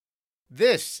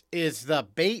This is the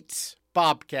Bates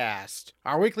Bobcast,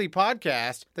 our weekly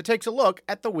podcast that takes a look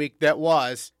at the week that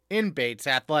was in Bates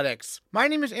athletics. My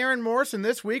name is Aaron Morris, and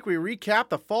this week we recap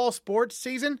the fall sports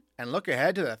season and look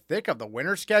ahead to the thick of the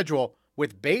winter schedule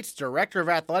with Bates Director of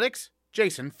Athletics,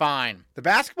 Jason Fein. The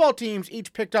basketball teams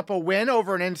each picked up a win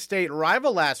over an in-state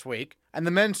rival last week, and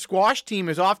the men's squash team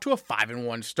is off to a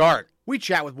 5-1 start. We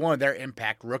chat with one of their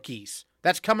impact rookies.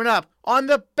 That's coming up on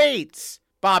the Bates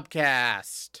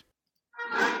Bobcast.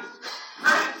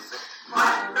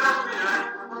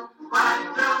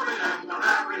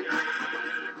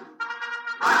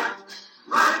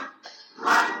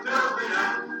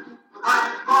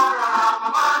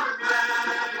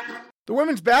 The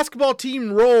women's basketball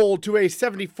team rolled to a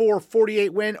 74-48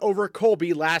 win over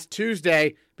Colby last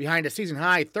Tuesday behind a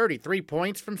season-high 33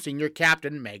 points from senior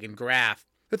captain Meghan Graff.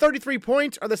 The 33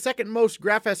 points are the second most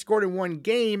Graff has scored in one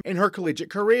game in her collegiate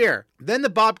career. Then the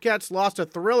Bobcats lost a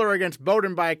thriller against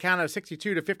Bowdoin by a count of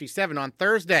 62-57 on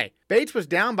Thursday. Bates was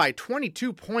down by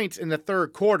 22 points in the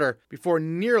third quarter before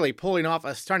nearly pulling off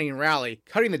a stunning rally,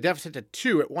 cutting the deficit to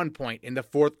 2 at one point in the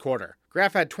fourth quarter.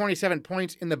 Graff had 27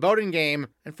 points in the Bowdoin game,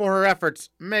 and for her efforts,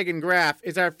 Meghan Graff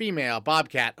is our female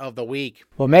Bobcat of the week.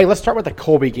 Well, Meg, let's start with the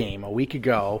Colby game a week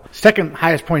ago. Second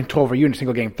highest point total for you in a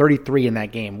single game, 33 in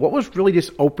that game. What was really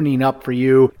just opening up for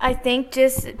you? I think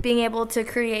just being able to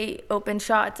create open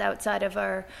shots outside of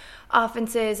our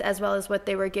offenses as well as what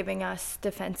they were giving us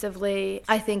defensively.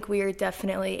 I think we are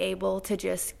definitely able to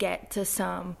just get to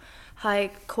some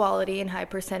high quality and high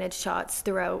percentage shots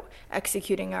throughout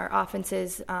executing our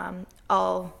offenses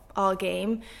all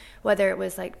game, whether it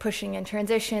was like pushing in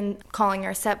transition, calling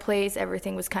our set plays,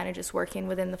 everything was kind of just working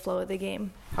within the flow of the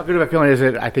game. How good of a feeling is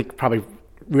it, I think, probably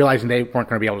realizing they weren't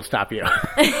going to be able to stop you?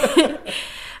 Yeah,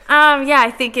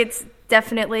 I think it's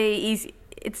definitely easy.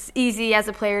 It's easy as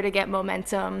a player to get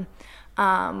momentum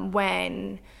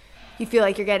when you feel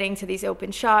like you're getting to these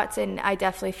open shots, and I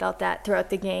definitely felt that throughout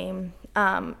the game.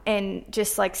 And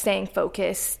just like staying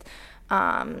focused,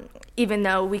 even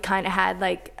though we kind of had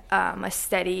like a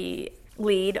steady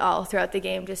lead all throughout the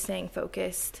game, just staying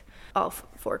focused all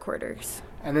four quarters.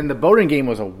 And then the Bowdoin game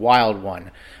was a wild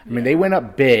one. I mean, they went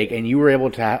up big, and you were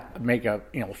able to make a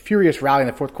furious rally in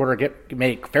the fourth quarter,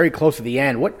 make it very close to the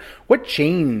end. What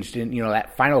changed in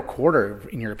that final quarter,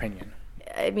 in your opinion?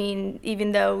 I mean,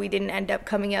 even though we didn't end up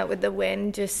coming out with the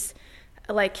win, just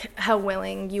like how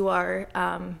willing you are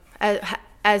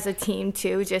as a team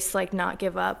to just like not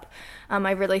give up.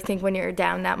 I really think when you're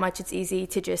down that much, it's easy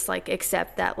to just like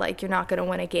accept that like you're not going to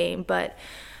win a game. But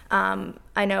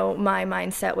I know my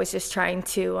mindset was just trying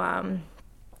to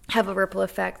have a ripple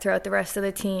effect throughout the rest of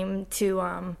the team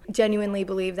to genuinely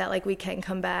believe that like we can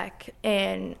come back.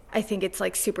 And I think it's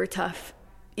like super tough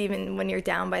even when you're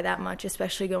down by that much,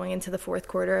 especially going into the fourth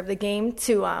quarter of the game,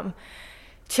 to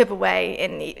chip away.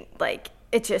 And like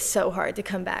it's just so hard to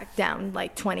come back down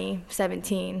like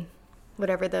 20-17,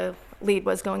 whatever the lead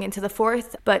was going into the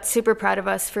fourth. But super proud of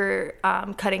us for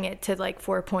cutting it to like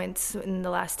 4 points in the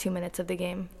last 2 minutes of the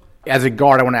game. As a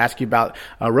guard, I want to ask you about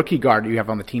a rookie guard you have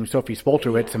on the team, Sophie Spolter,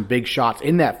 who had some big shots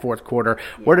in that fourth quarter.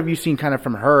 What have you seen kind of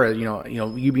from her?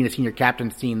 You being a senior captain,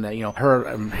 seeing that her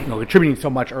contributing so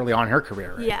much early on in her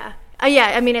career. Right? Yeah.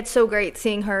 Yeah, I mean, it's so great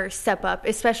seeing her step up,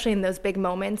 especially in those big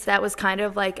moments. That was kind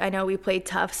of like, I know we played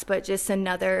Tufts, but just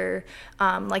another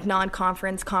like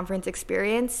non-conference conference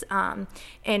experience.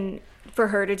 And for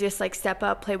her to just like step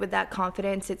up, play with that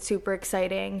confidence, it's super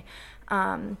exciting.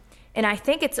 And I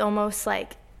think it's almost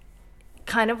like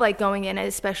kind of like going in,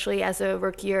 especially as a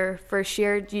rookie or first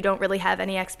year, you don't really have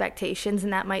any expectations,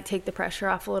 and that might take the pressure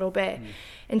off a little bit.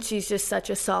 And she's just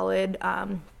such a solid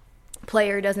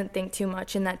player, doesn't think too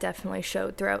much, and that definitely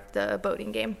showed throughout the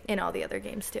Bowdoin game and all the other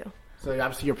games too. So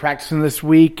obviously you're practicing this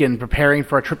week and preparing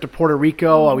for a trip to Puerto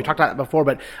Rico. We talked about that before,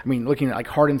 but I mean, looking at like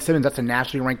Hardin Simmons, that's a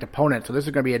nationally ranked opponent. So this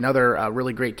is going to be another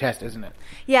really great test, isn't it?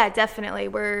 Yeah, definitely.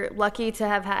 We're lucky to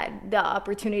have had the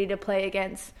opportunity to play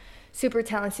against super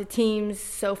talented teams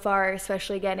so far,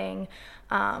 especially getting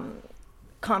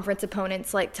conference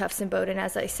opponents like Tufts and Bowdoin,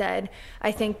 as I said.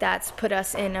 I think that's put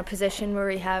us in a position where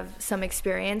we have some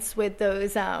experience with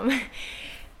those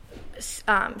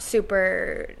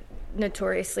super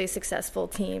notoriously successful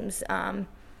teams.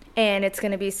 And it's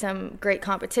going to be some great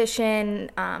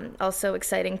competition. Also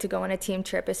exciting to go on a team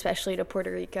trip, especially to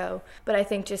Puerto Rico. But I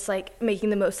think just like making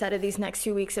the most out of these next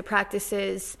few weeks of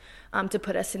practices to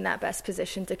put us in that best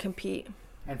position to compete.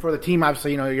 And for the team,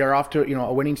 obviously, you're off to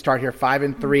a winning start here,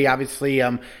 5-3. Obviously,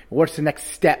 what's the next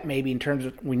step maybe in terms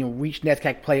of when you reach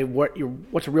NESCAC play?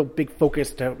 What's a real big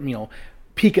focus to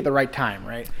peak at the right time,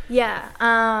 right?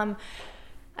 Yeah.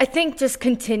 I think just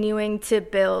continuing to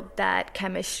build that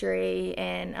chemistry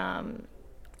and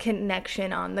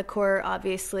connection on the court,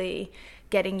 obviously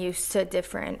getting used to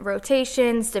different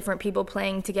rotations, different people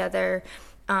playing together.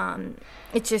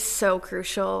 It's just so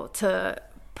crucial to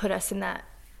put us in that,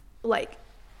 like,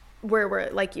 where we're,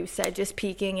 like you said, just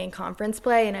peaking in conference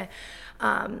play. And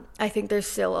I think there's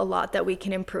still a lot that we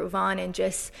can improve on, and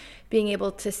just being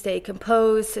able to stay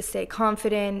composed, to stay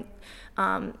confident,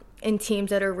 in teams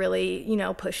that are really,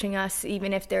 pushing us,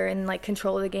 even if they're in like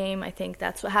control of the game. I think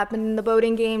that's what happened in the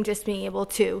Bowdoin game, just being able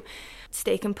to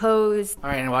stay composed. All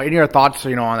right, and any of your thoughts,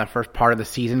 on that first part of the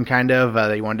season kind of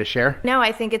that you wanted to share? No,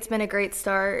 I think it's been a great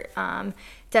start.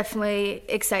 Definitely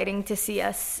exciting to see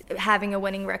us having a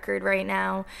winning record right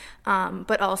now.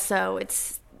 But also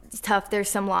it's tough. There's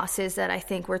some losses that I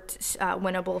think were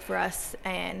winnable for us,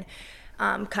 and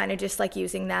kind of just like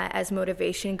using that as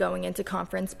motivation going into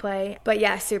conference play. But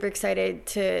yeah, super excited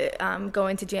to go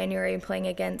into January and playing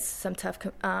against some tough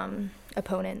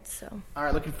opponents. So. All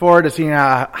right, looking forward to seeing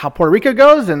how Puerto Rico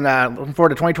goes, and looking forward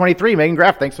to 2023. Meghan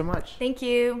Graff, thanks so much. Thank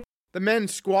you. The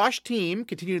men's squash team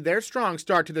continued their strong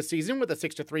start to the season with a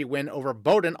 6-3 win over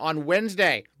Bowdoin on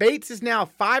Wednesday. Bates is now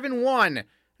 5-1.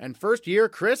 And first-year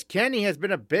Chris Kenny has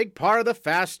been a big part of the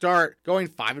fast start, going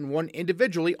 5-1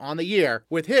 individually on the year,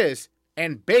 with his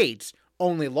and Bates'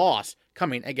 only loss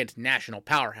coming against national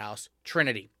powerhouse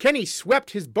Trinity. Kenny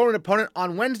swept his Bowdoin opponent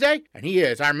on Wednesday, and he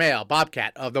is our male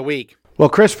Bobcat of the week. Well,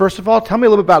 Chris, first of all, tell me a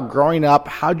little bit about growing up.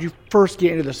 How did you first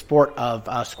get into the sport of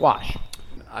squash?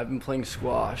 I've been playing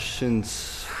squash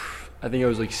since I think I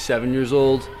was like 7 years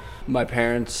old. My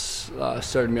parents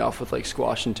started me off with like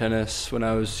squash and tennis when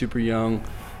I was super young.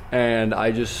 And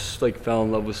I just like fell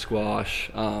in love with squash,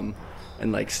 and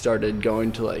like started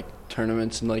going to like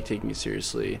tournaments and like taking it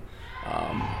seriously,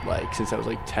 like since I was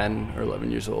like 10 or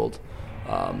 11 years old.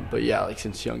 But yeah, like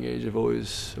since young age, I've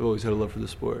always had a love for the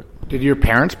sport. Did your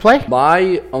parents play?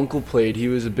 My uncle played. He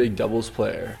was a big doubles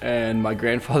player, and my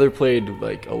grandfather played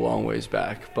like a long ways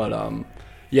back. But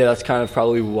yeah, that's kind of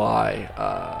probably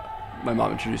why my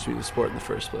mom introduced me to the sport in the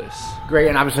first place. Great,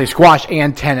 and obviously squash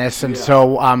and tennis. And yeah.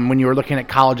 So when you were looking at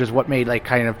colleges, what made like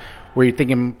kind of, were you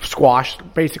thinking squash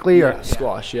basically? Yeah, or?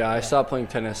 Squash, yeah. I stopped playing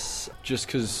tennis just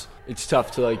because it's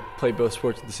tough to like play both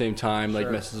sports at the same time, like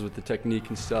messes with the technique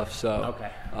and stuff. So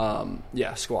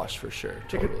yeah, squash for sure.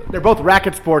 Totally. They're both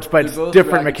racket sports, but it's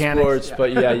different mechanics. Sports,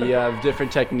 but yeah, you have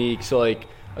different techniques. So like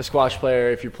a squash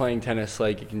player, if you're playing tennis,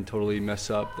 like you can totally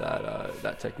mess up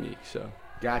that technique. So.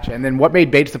 Gotcha. And then what made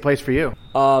Bates the place for you?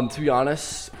 To be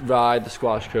honest, Rye, the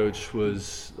squash coach,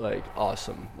 was like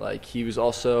awesome. Like he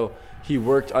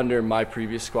worked under my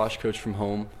previous squash coach from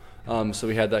home, so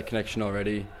we had that connection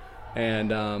already.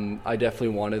 And I definitely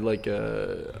wanted like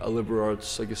a liberal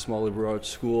arts, like a small liberal arts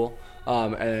school.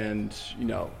 And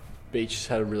Bates just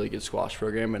had a really good squash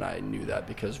program, and I knew that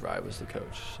because Rye was the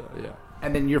coach. So yeah.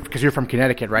 And then because you're from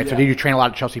Connecticut, right? Yeah. So did you train a lot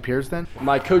at Chelsea Piers then?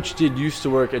 My coach used to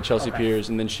work at Chelsea Piers,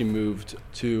 and then she moved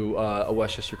to a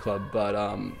Westchester club. But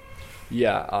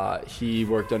he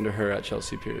worked under her at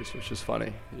Chelsea Piers, which is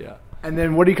funny. Yeah. And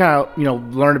then what do you kind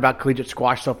of learn about collegiate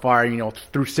squash so far?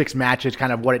 Through 6 matches,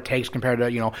 kind of what it takes compared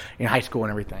to in high school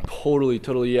and everything.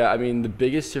 Totally. Yeah. I mean, the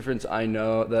biggest difference I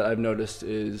know that I've noticed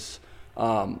is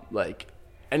like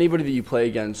anybody that you play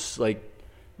against, like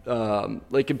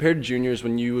compared to juniors,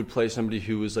 when you would play somebody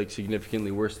who was like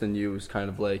significantly worse than you, was kind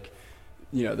of like,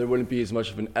 there wouldn't be as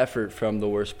much of an effort from the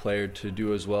worst player to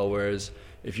do as well. Whereas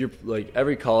if you're like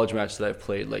every college match that I've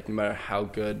played, like no matter how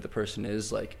good the person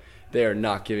is, like they are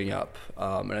not giving up.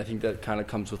 And I think that kind of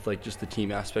comes with like just the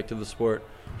team aspect of the sport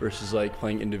versus like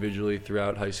playing individually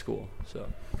throughout high school. So.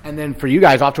 And then for you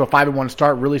guys, off to a 5-1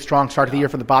 start, really strong start to the year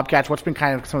for the Bobcats. What's been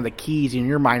kind of some of the keys in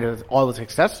your mind of all the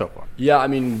success so far? Yeah, I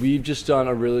mean, we've just done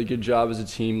a really good job as a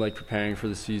team, like preparing for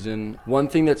the season. One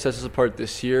thing that sets us apart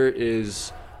this year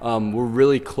is we're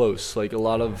really close. Like a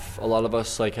lot of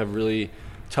us like have really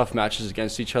tough matches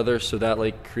against each other, so that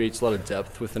like creates a lot of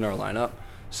depth within our lineup.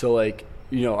 So like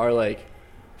our like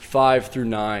 5 through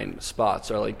 9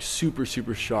 spots are like super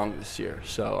strong this year.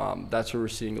 So that's where we're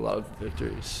seeing a lot of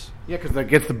victories. Yeah, because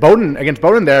against Bowdoin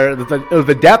there, it was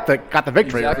the depth that got the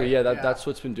victory. Exactly. Right? Yeah, that's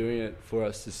what's been doing it for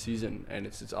us this season, and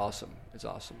it's awesome. It's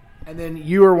awesome. And then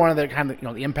you were one of the kind of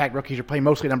the impact rookies. You're playing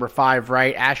mostly number 5,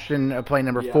 right? Ashton playing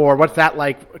number 4. What's that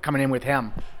like coming in with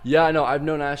him? Yeah, I know. I've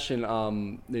known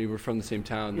Ashton. They were from the same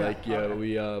town.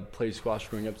 We played squash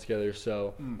growing up together.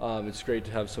 So it's great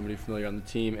to have somebody familiar on the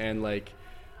team, and like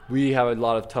we have a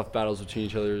lot of tough battles between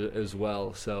each other as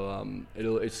well. So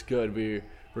it's good.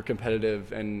 We're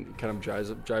competitive, and kind of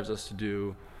drives us to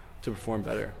do perform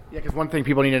better. Yeah, because one thing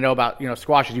people need to know about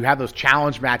squash is you have those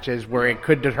challenge matches where it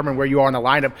could determine where you are in the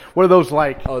lineup. What are those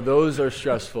like? Oh, those are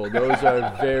stressful. Those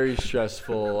are very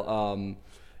stressful.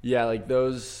 Yeah, like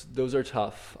those are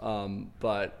tough.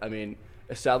 But I mean,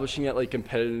 establishing that like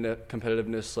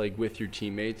competitiveness like with your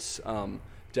teammates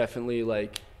definitely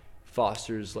like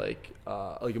fosters like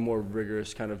a more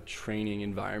rigorous kind of training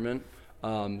environment.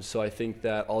 So I think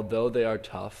that although they are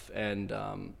tough and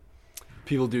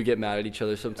people do get mad at each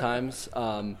other sometimes,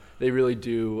 they really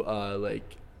do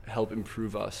like help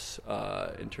improve us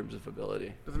in terms of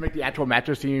ability. Does it make the actual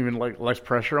matches seem even like less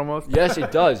pressure almost? Yes,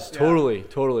 it does.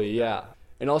 Totally, yeah.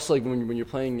 And also, like when you're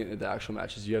playing the actual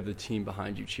matches, you have the team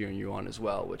behind you cheering you on as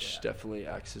well, which definitely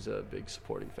acts as a big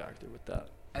supporting factor with that.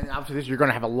 And obviously, this year you're going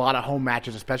to have a lot of home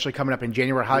matches, especially coming up in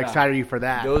January. How excited are you for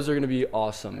that? Those are going to be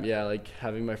awesome. Yeah, like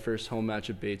having my first home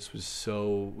match at Bates was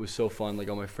so fun. Like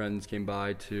all my friends came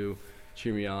by to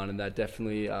cheer me on, and that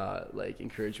definitely like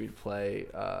encouraged me to play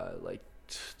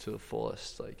to the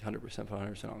fullest, like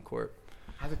 100% on court.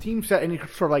 Has the team set any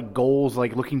sort of like goals,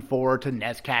 like looking forward to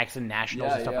NESCACs and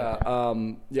nationals and stuff like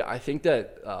that? Yeah, I think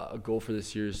that a goal for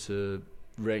this year is to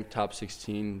rank top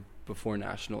 16 before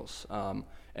nationals.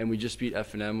 And we just beat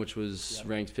F&M, which was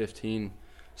ranked 15.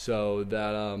 So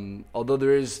that although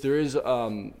there is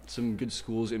some good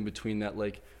schools in between that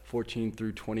like 14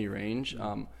 through 20 range,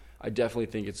 I definitely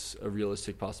think it's a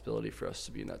realistic possibility for us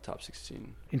to be in that top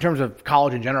 16. In terms of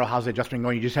college in general, how's the adjustment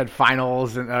going? You just had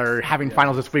finals or having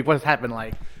finals this week. What's happened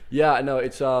like? Yeah, no,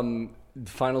 it's the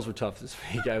finals were tough this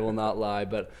week. I will not lie,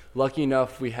 but lucky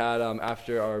enough, we had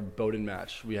after our Bowdoin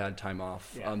match, we had time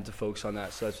off to focus on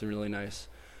that. So that's been really nice.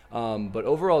 But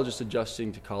overall, just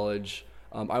adjusting to college.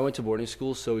 I went to boarding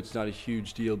school, so it's not a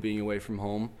huge deal being away from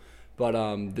home. But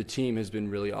the team has been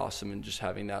really awesome, and just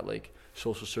having that like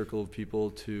social circle of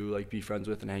people to like be friends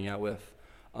with and hang out with,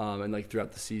 and like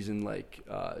throughout the season, like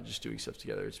just doing stuff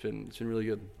together. It's been really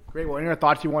good. Great. Well, any other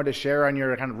thoughts you wanted to share on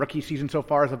your kind of rookie season so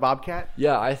far as a Bobcat?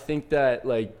 Yeah, I think that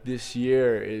like this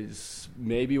year is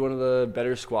maybe one of the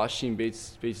better squash team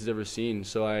Bates has ever seen.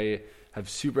 So I have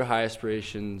super high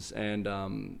aspirations, and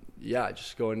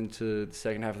just going into the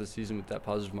second half of the season with that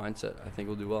positive mindset, I think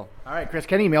we'll do well. All right, Chris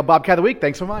Kenny, Male Bobcat of the Week.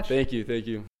 Thanks so much. Thank you.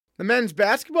 The men's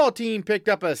basketball team picked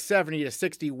up a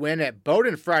 70-60 win at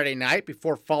Bowdoin Friday night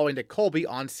before falling to Colby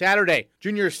on Saturday.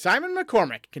 Junior Simon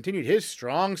McCormick continued his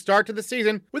strong start to the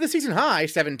season with a season-high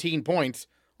 17 points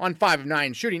on 5 of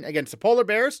 9 shooting against the Polar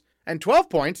Bears and 12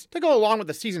 points to go along with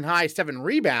the season-high 7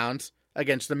 rebounds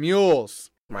against the Mules.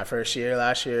 My first year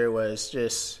last year was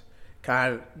just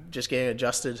kind of just getting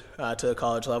adjusted to the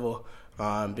college level,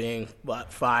 being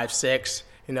 5'6",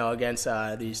 against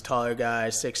these taller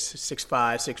guys, 6'5",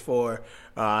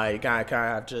 6'4". You kind of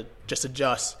have to just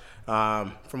adjust.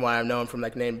 From what I've known from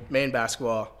like main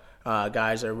basketball,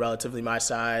 guys are relatively my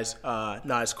size,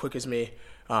 not as quick as me,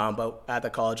 but at the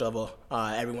college level,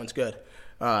 everyone's good.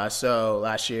 So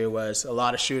last year was a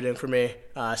lot of shooting for me,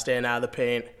 staying out of the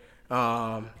paint.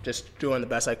 Just doing the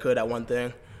best I could at one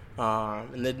thing.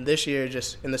 And then this year,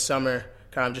 just in the summer,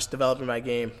 kind of just developing my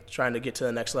game, trying to get to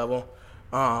the next level.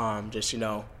 Just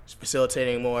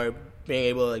facilitating more, being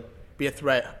able to be a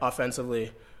threat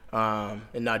offensively, and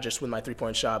not just with my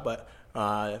three-point shot, but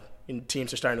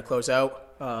teams are starting to close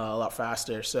out a lot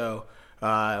faster. So,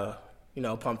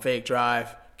 pump fake,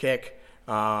 drive, kick,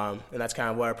 and that's kind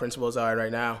of what our principles are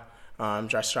right now.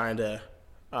 Just trying to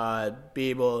be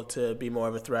able to be more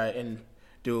of a threat and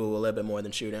do a little bit more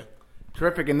than shooting.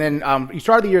 Terrific. And then you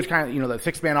started the year as kind of, the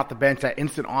sixth man off the bench, that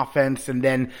instant offense. And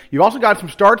then you also got some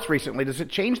starts recently. Does it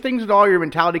change things at all, your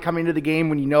mentality coming into the game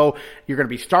when you know you're going to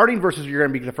be starting versus you're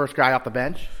going to be the first guy off the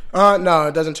bench? No,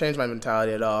 it doesn't change my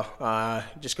mentality at all.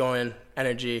 Just go in,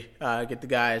 energy, get the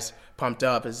guys pumped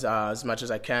up as much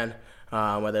as I can,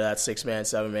 whether that's 6-man,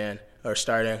 7-man, or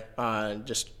starting.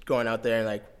 Just going out there and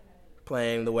like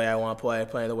playing the way I want to play,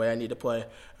 playing the way I need to play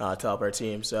to help our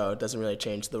team. So it doesn't really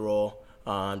change the role.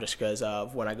 Just because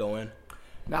of when I go in.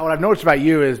 Now, what I've noticed about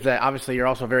you is that obviously you're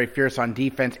also very fierce on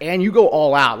defense, and you go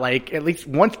all out. Like, at least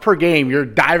once per game, you're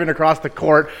diving across the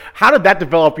court. How did that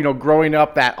develop, growing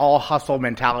up, that all-hustle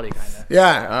mentality kind of?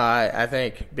 Yeah, I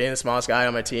think being the smallest guy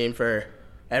on my team for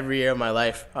every year of my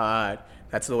life,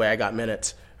 that's the way I got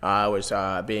minutes, was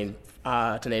being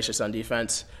tenacious on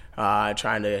defense,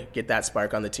 trying to get that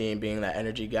spark on the team, being that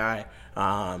energy guy.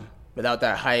 Without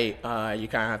that height, you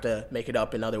kind of have to make it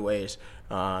up in other ways.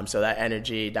 So that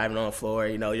energy, diving on the floor,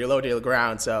 you're low to the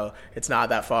ground, so it's not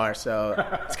that far. So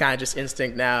it's kind of just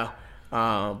instinct now.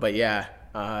 But yeah,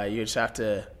 you just have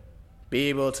to be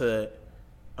able to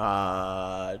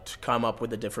come up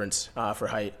with a difference for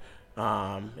height,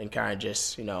 and kind of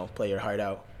just, play your heart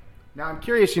out. Now, I'm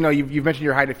curious, you've mentioned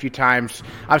your height a few times.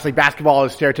 Obviously, basketball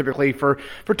is stereotypically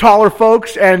for taller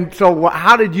folks. And so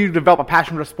how did you develop a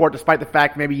passion for the sport despite the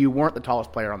fact maybe you weren't the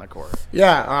tallest player on the court?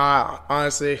 Yeah,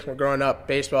 honestly, growing up,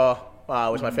 baseball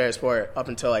was my favorite sport up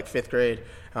until like 5th grade.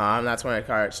 That's when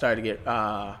I started to get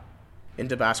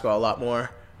into basketball a lot more.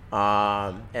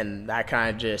 And that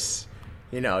kind of just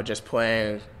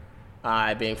playing,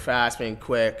 being fast, being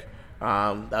quick,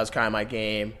 that was kind of my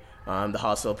game, the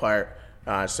hustle part.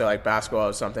 So like basketball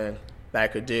is something that I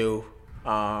could do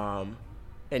and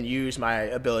use my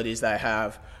abilities that I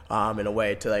have in a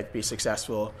way to like be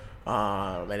successful.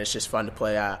 And it's just fun to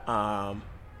play at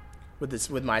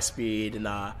with my speed and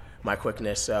my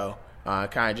quickness. So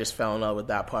kind of just fell in love with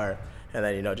that part, and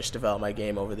then just developed my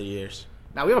game over the years.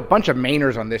 Now, we have a bunch of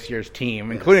Mainers on this year's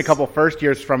team, including a couple first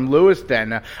years from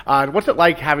Lewiston. What's it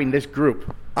like having this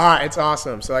group? It's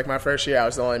awesome. So like my first year, I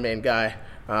was the only Maine guy.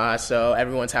 So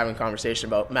everyone's having a conversation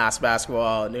about Mass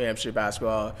basketball, New Hampshire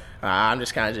basketball. I'm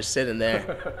just kind of just sitting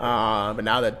there. But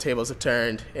now that tables have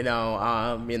turned, me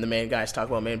and the Maine guys talk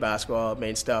about Maine basketball,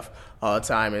 Maine stuff all the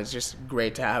time. And it's just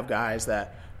great to have guys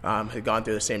that have gone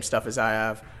through the same stuff as I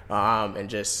have and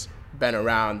just been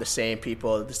around the same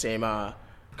people, the same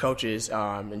coaches,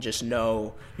 and just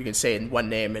know you can say one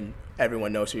name and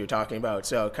everyone knows who you're talking about.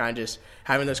 So kind of just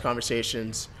having those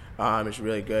conversations is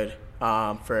really good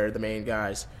for the Maine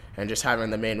guys, and just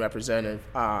having the Maine representative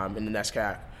in the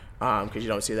NESCAC because you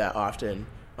don't see that often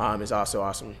is also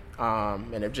awesome.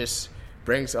 And it just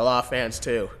brings a lot of fans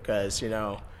too because we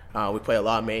play a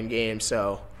lot of Maine games,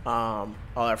 so all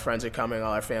our friends are coming,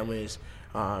 all our families.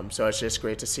 So it's just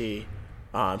great to see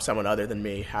someone other than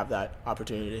me have that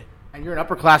opportunity. And you're an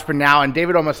upperclassman now, and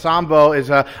David Omasambo is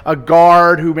a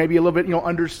guard who may be a little bit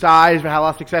undersized but had a lot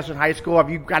of success in high school. Have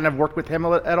you kind of worked with him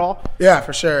at all? Yeah,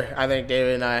 for sure. I think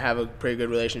David and I have a pretty good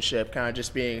relationship, kind of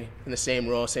just being in the same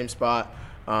role, same spot,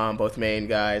 both Maine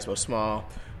guys, both small.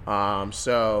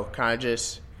 So kind of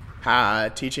just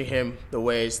teaching him the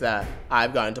ways that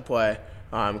I've gotten to play,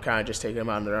 kind of just taking him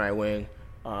under my wing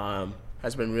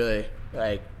has been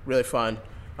really fun,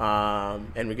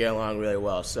 and we get along really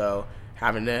well. So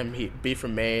having them be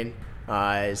from Maine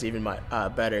is even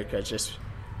better because just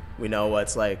we know what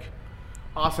it's like.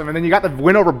 Awesome. And then you got the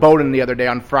win over Bowdoin the other day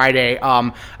on Friday,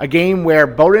 a game where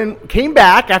Bowdoin came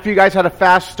back after you guys had a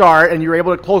fast start and you were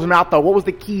able to close them out, though. What was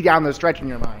the key down the stretch in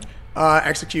your mind?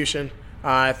 Execution.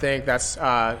 I think that's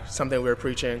something we were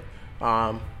preaching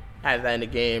at the end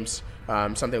of games,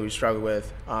 something we struggled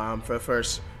with for the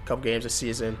first couple games of the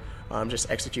season, just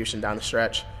execution down the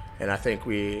stretch. And I think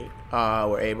we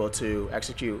were able to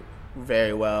execute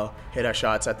very well, hit our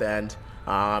shots at the end,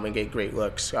 and get great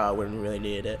looks when we really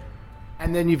needed it.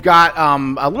 And then you've got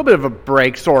a little bit of a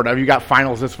break, sort of. You got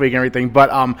finals this week and everything, but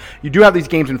you do have these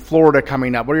games in Florida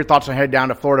coming up. What are your thoughts on heading down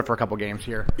to Florida for a couple games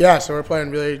here? Yeah, so we're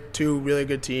playing two really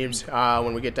good teams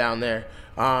when we get down there.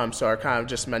 So our kind of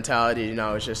just mentality,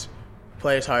 is just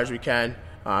play as hard as we can.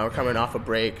 We're coming off a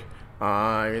break.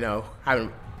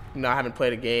 Haven't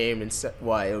played a game in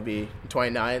it'll be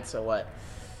 29th, so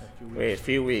a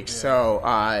few weeks. Yeah.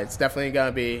 So it's definitely going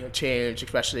to be a change,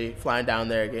 especially flying down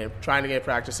there again, trying to get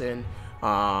practice in,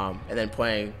 and then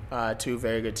playing two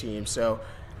very good teams. So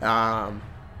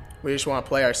we just want to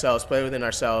play within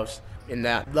ourselves, in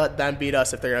that let them beat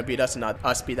us if they're going to beat us, and not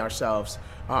us beat ourselves.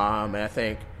 And I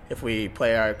think if we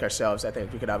play ourselves, I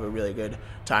think we could have a really good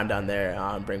time down there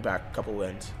and bring back a couple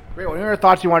wins. Great. Well, any other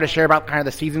thoughts you wanted to share about kind of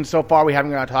the season so far we haven't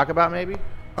going to talk about maybe?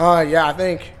 Yeah, I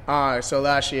think so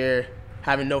last year,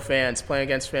 having no fans, playing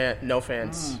against no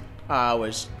fans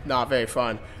was not very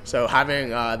fun. So having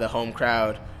the home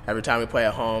crowd every time we play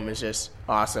at home is just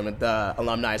awesome. And the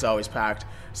alumni is always packed.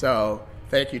 So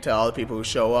thank you to all the people who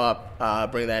show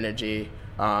up, bring the energy.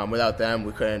 Without them,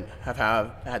 we couldn't have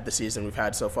had the season we've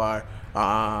had so far.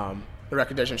 The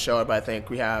record doesn't show it, but I think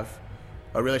we have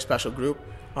a really special group.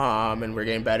 And we're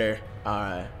getting better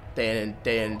day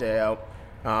in, day out.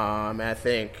 And I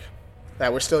think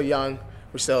that we're still young.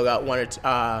 We still got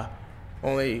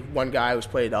only one guy who's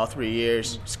played all 3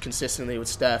 years consistently with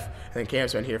Steph, and then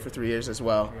Cam's been here for 3 years as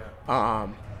well. Yeah.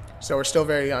 So we're still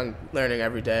very young, learning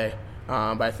every day.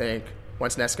 But I think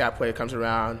once NESCAC play comes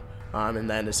around and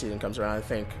then the season comes around, I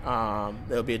think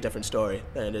it'll be a different story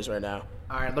than it is right now.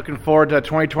 All right, looking forward to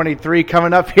 2023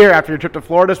 coming up here after your trip to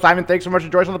Florida. Simon, thanks so much for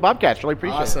joining us on the Bobcast. Really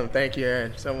appreciate it. Awesome. Thank you,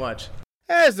 Aaron, so much.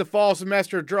 As the fall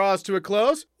semester draws to a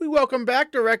close, we welcome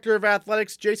back Director of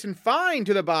Athletics Jason Fein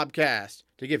to the Bobcast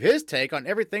to give his take on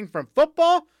everything from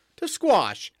football to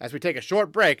squash as we take a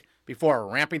short break before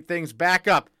ramping things back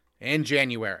up in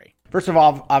January. First of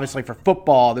all, obviously for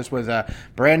football, this was a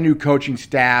brand new coaching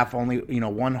staff, only,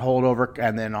 one holdover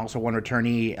and then also one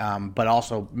returnee, but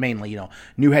also mainly,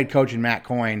 new head coach in Matt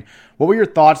Coyne. What were your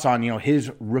thoughts on,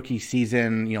 his rookie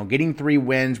season, getting 3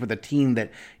 wins with a team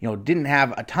that, didn't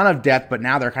have a ton of depth, but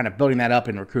now they're kind of building that up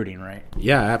in recruiting, right?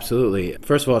 Yeah, absolutely.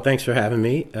 First of all, thanks for having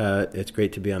me. It's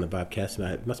great to be on the Bobcast.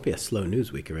 And it must be a slow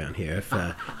news week around here if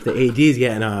the AD's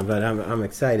getting on, but I'm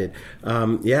excited.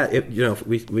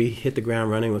 We hit the ground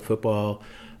running with football.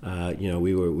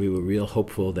 We were real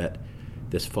hopeful that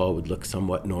this fall would look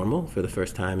somewhat normal for the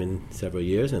first time in several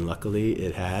years, and luckily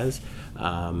it has.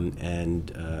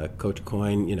 Coach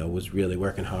Coyne, was really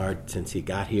working hard since he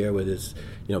got here with his,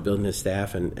 building his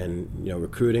staff and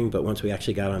recruiting. But once we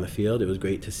actually got on the field, it was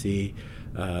great to see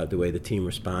the way the team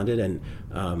responded. And,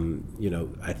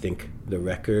 I think the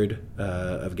record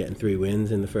of getting 3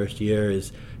 wins in the first year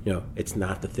is, it's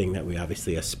not the thing that we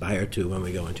obviously aspire to when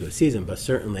we go into a season. But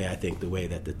certainly I think the way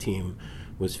that the team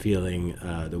was feeling,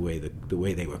 the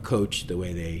way they were coached, the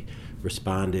way they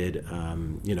responded,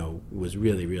 was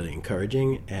really, really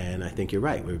encouraging. And I think you're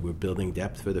right. We're building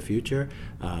depth for the future.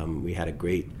 We had a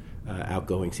great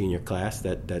outgoing senior class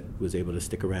that was able to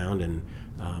stick around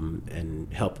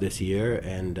and help this year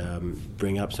and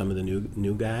bring up some of the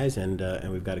new guys. And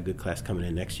we've got a good class coming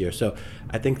in next year. So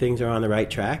I think things are on the right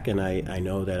track. And I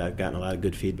know that I've gotten a lot of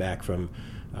good feedback from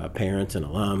parents and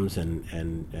alums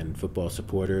and football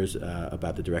supporters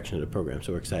about the direction of the program.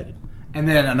 So we're excited. And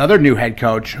then another new head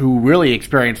coach who really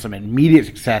experienced some immediate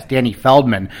success, Danny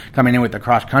Feldman, coming in with the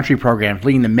cross-country programs,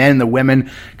 leading the men and the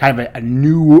women, kind of a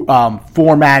new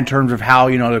format in terms of how,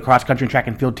 the cross-country track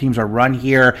and field teams are run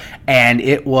here. And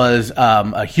it was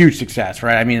a huge success,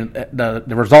 right? I mean, the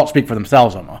results speak for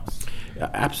themselves almost.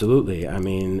 Absolutely. I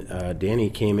mean, Danny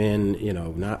came in,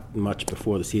 not much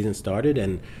before the season started,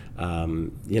 and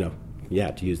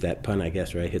to use that pun, I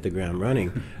guess, right, hit the ground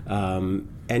running.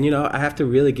 I have to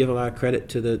really give a lot of credit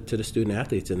to the student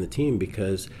athletes and the team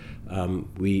because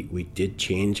we did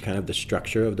change kind of the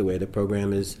structure of the way the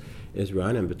program is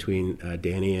run, and between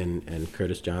Danny and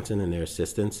Curtis Johnson and their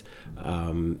assistants,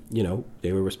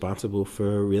 they were responsible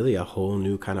for really a whole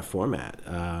new kind of format,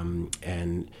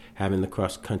 and having the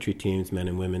cross-country teams, men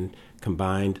and women,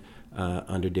 combined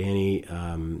under Danny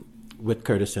with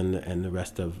Curtis and the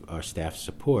rest of our staff's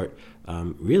support,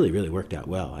 really, really worked out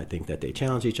well. I think that they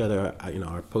challenged each other.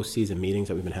 Our postseason meetings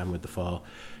that we've been having with the fall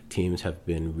teams have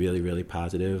been really, really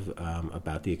positive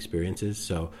about the experiences.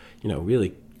 So,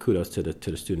 really kudos to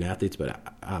the student athletes, but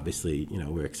obviously,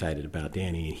 we're excited about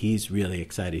Danny. He's really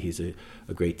excited. He's a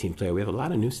great team player. We have a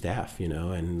lot of new staff, in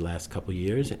the last couple of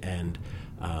years, and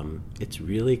it's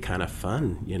really kind of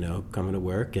fun, coming to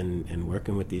work and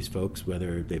working with these folks,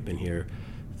 whether they've been here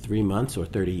 3 months or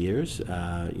 30 years.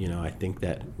 I think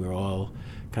that we're all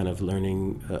kind of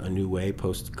learning a new way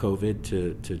post-COVID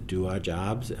to do our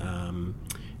jobs,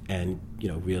 and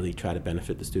really try to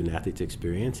benefit the student athletes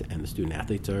experience. And the student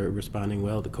athletes are responding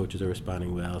well, the coaches are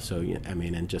responding well. So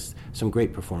and just some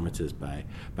great performances by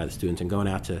the students, and going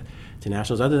out to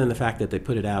nationals, other than the fact that they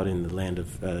put it out in the land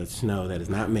of snow that is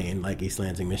not Maine, like East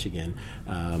Lansing, Michigan,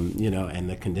 and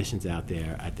the conditions out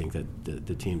there. I think that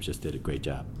the teams just did a great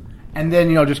job. And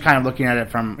then, just kind of looking at it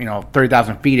from,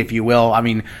 30,000 feet, if you will. I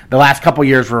mean, the last couple of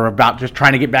years were about just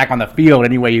trying to get back on the field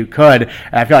any way you could.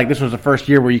 And I feel like this was the first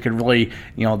year where you could really,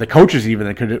 the coaches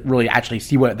even could really actually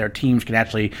see what their teams can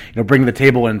actually, bring to the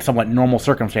table in somewhat normal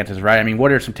circumstances, right? I mean,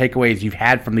 what are some takeaways you've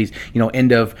had from these,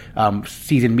 end of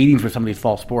season meetings with some of these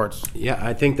fall sports? Yeah,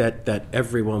 I think that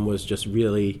everyone was just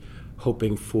really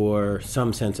hoping for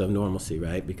some sense of normalcy,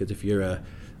 right? Because if you're a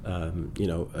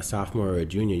sophomore or a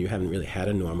junior, you haven't really had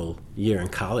a normal year in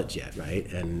college yet, right?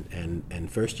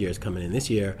 And first years coming in this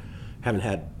year haven't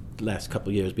had the last couple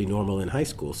of years be normal in high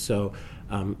school. So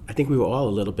I think we were all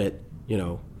a little bit,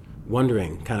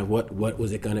 wondering kind of what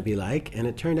was it going to be like. And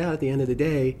it turned out at the end of the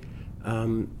day,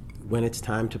 when it's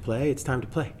time to play, it's time to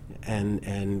play.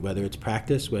 And whether it's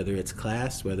practice, whether it's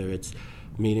class, whether it's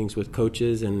meetings with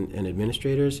coaches and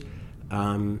administrators,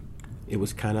 it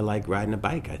was kind of like riding a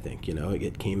bike, I think.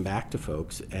 It came back to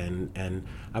folks, and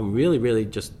I'm really, really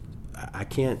just, I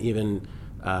can't even,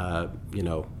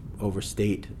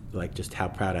 overstate like just how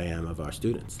proud I am of our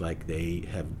students. Like, they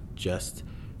have just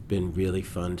been really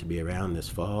fun to be around this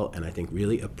fall, and I think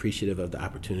really appreciative of the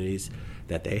opportunities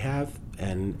that they have,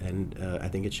 and I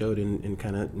think it showed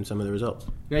in some of the results.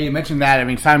 Yeah, you mentioned that. I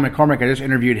mean, Simon McCormick, I just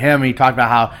interviewed him, and he talked about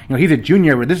how he's a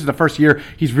junior, but this is the first year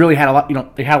he's really had a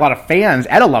lot. They had a lot of fans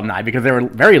at alumni because they were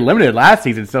very limited last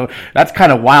season. So that's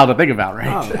kind of wild to think about, right?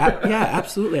 Oh, yeah,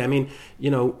 absolutely. I mean,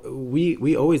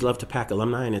 we always love to pack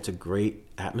alumni, and it's a great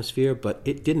atmosphere, but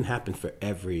it didn't happen for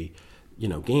every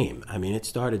game. I mean, it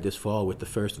started this fall with the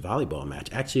first volleyball match.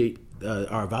 Actually,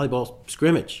 our volleyball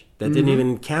scrimmage that didn't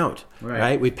even count.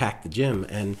 Right? We packed the gym,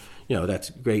 and that's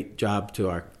a great job to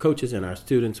our coaches and our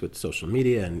students with social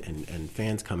media and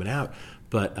fans coming out.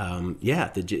 But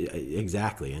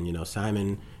exactly. And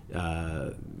Simon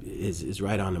is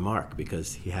right on the mark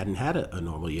because he hadn't had a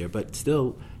normal year, but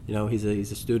still, he's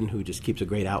a student who just keeps a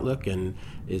great outlook and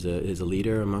is a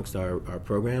leader amongst our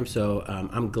program. So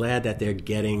I'm glad that they're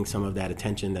getting some of that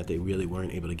attention that they really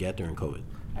weren't able to get during COVID.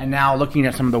 And now looking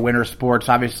at some of the winter sports,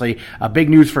 obviously, big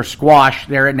news for squash.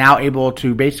 They're now able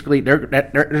to basically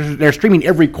they're streaming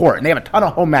every court, and they have a ton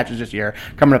of home matches this year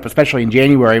coming up, especially in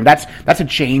January. That's a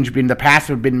change. In the past,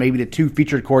 it have been maybe the 2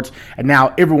 featured courts, and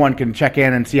now everyone can check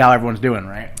in and see how everyone's doing.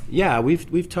 Right? Yeah,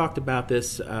 we've talked about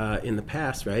this in the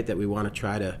past, right? That we want to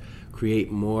try to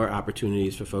create more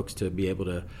opportunities for folks to be able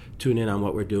to tune in on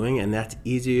what we're doing, and that's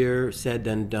easier said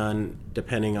than done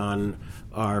depending on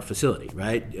our facility,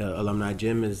 right? Alumni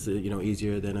gym is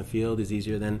easier than a field, is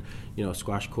easier than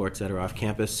squash courts that are off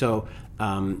campus. So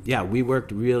we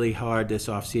worked really hard this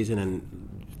off season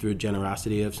and through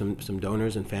generosity of some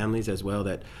donors and families as well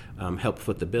that helped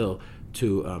foot the bill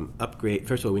to upgrade.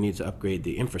 First of all, we need to upgrade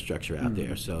the infrastructure out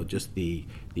there. So just the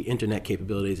internet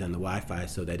capabilities and the Wi-Fi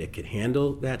so that it could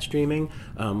handle that streaming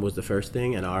was the first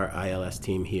thing. And our ILS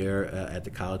team here at the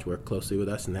college worked closely with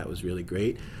us, and that was really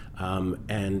great. And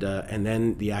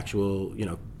then the actual,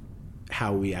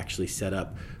 how we actually set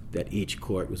up that each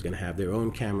court was going to have their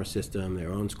own camera system,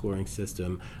 their own scoring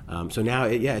system. So now,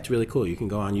 it's really cool. You can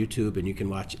go on YouTube and you can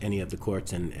watch any of the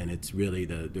courts, and it's really,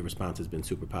 the response has been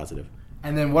super positive.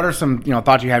 And then what are some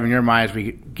thoughts you have in your mind as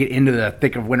we get into the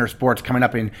thick of winter sports coming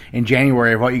up in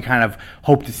January, of what you kind of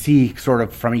hope to see sort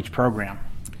of from each program?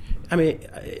 I mean,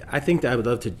 I think that I would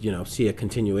love to, see a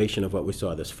continuation of what we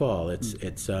saw this fall. It's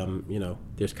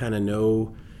there's kind of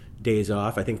no days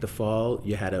off. I think the fall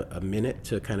you had a minute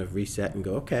to kind of reset and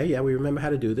go, okay, yeah, we remember how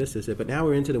to do this. But now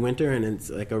we're into the winter and it's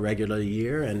like a regular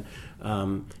year. And,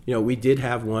 we did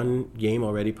have one game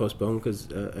already postponed because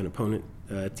an opponent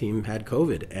team had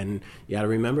COVID. And you got to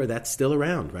remember that's still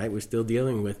around, right? We're still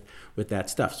dealing with that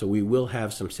stuff. So we will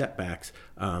have some setbacks.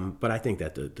 But I think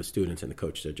that the students and the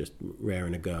coaches are just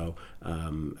raring to go.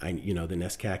 The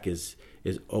NESCAC is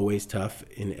always tough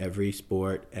in every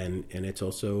sport, and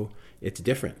it's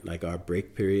different. Like our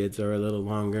break periods are a little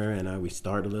longer, and we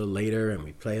start a little later, and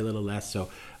we play a little less. So,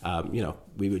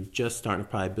 we were just starting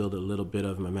to probably build a little bit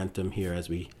of momentum here as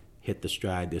we hit the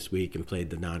stride this week and played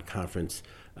the non-conference,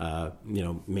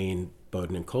 Maine,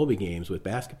 Bowdoin, and Colby games with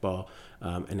basketball.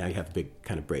 And now you have a big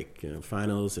kind of break,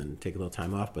 finals and take a little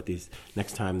time off. But these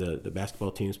next time the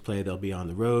basketball teams play, they'll be on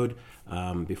the road.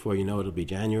 Before you know it, it'll be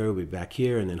January. We'll be back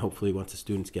here. And then hopefully once the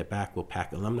students get back, we'll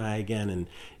pack alumni again, and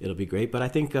it'll be great. But I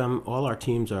think all our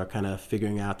teams are kind of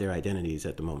figuring out their identities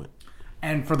at the moment.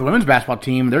 And for the women's basketball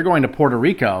team, they're going to Puerto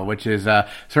Rico, which is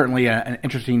certainly an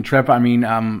interesting trip. I mean,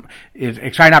 it's an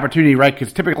exciting opportunity, right?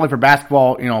 Because typically for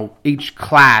basketball, each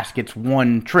class gets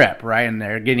one trip, right? And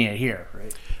they're getting it here,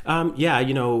 right?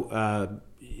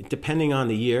 Depending on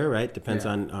the year, right? Depends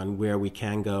on where we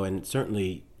can go. And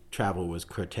certainly travel was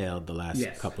curtailed the last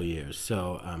couple of years.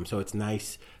 So it's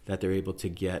nice that they're able to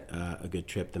get a good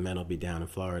trip. The men will be down in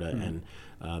Florida, and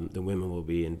the women will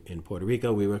be in Puerto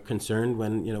Rico. We were concerned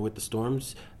when, with the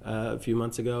storms a few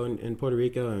months ago in Puerto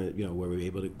Rico, and, were we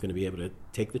going to be able to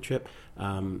take the trip?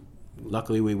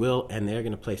 Luckily we will, and they're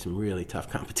going to play some really tough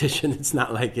competition. It's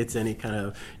not like it's any kind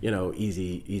of,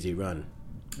 easy run.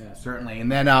 Yeah, certainly.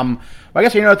 And then I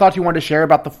guess any other thoughts you wanted to share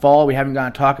about the fall we haven't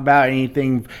gotten to talk about?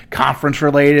 Anything conference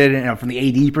related, from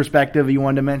the AD perspective you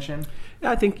wanted to mention?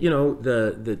 Yeah, I think,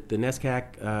 the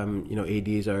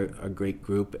NESCAC, ADs are a great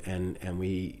group, and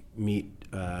we meet,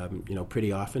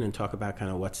 pretty often and talk about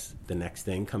kind of what's the next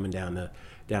thing coming down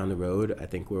the road. I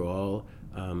think we're all,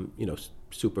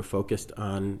 super focused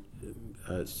on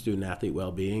student athlete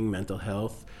well-being, mental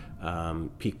health,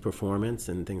 peak performance,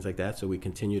 and things like that. So we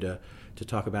continue to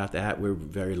talk about that. We're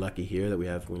very lucky here that we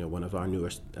have one of our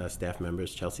newer staff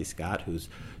members, Chelsea Scott, who's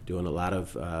doing a lot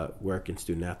of work in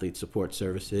student athlete support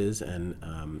services and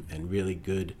really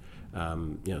good.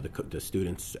 The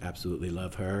students absolutely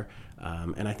love her,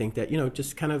 and I think that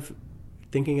just kind of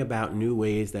thinking about new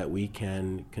ways that we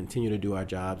can continue to do our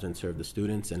jobs and serve the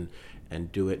students and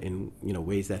do it in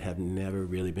ways that have never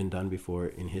really been done before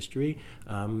in history.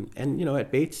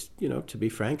 At Bates, to be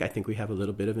frank, I think we have a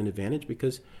little bit of an advantage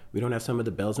because we don't have some of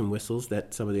the bells and whistles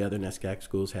that some of the other NESCAC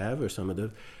schools have, or some of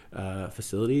the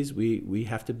facilities. We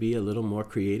have to be a little more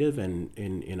creative and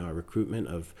in our recruitment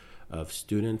of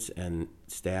students and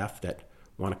staff that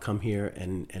want to come here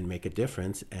and make a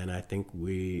difference. And I think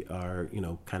we are,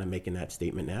 kind of making that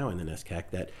statement now in the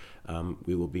NESCAC that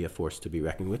we will be a force to be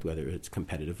reckoned with, whether it's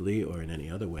competitively or in any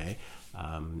other way.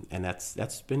 And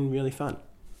that's been really fun.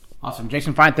 Awesome.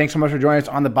 Jason Fein, thanks so much for joining us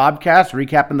on the Bobcast,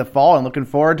 recapping the fall and looking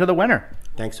forward to the winter.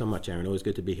 Thanks so much, Aaron. Always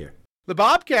good to be here. The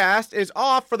Bobcast is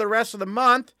off for the rest of the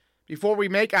month before we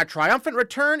make our triumphant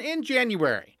return in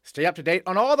January. Stay up to date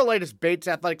on all the latest Bates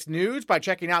Athletics news by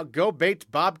checking out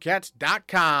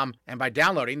GoBatesBobcats.com and by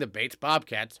downloading the Bates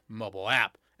Bobcats mobile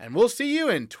app. And we'll see you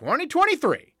in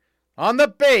 2023 on the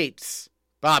Bates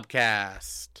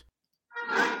Bobcast.